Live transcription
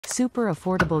super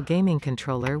affordable gaming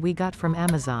controller we got from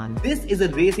Amazon. This is a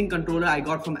racing controller I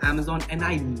got from Amazon and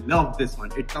I love this one.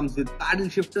 It comes with paddle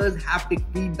shifters, haptic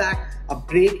feedback, a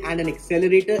brake and an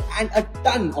accelerator and a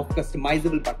ton of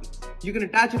customizable buttons. You can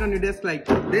attach it on your desk like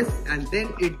this and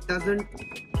then it doesn't...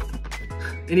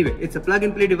 Anyway, it's a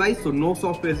plug-and-play device, so no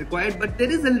software is required, but there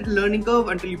is a little learning curve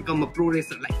until you become a pro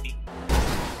racer like me.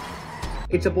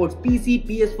 It supports PC,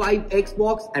 PS5,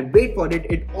 Xbox, and wait for it,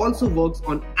 it also works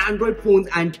on Android phones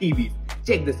and TVs.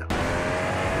 Check this out.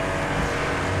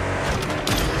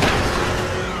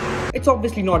 It's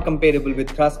obviously not comparable with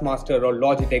Thrustmaster or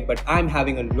Logitech, but I'm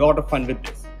having a lot of fun with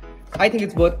this. I think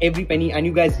it's worth every penny and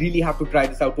you guys really have to try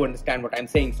this out to understand what I'm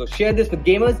saying. So share this with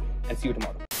gamers and see you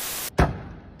tomorrow.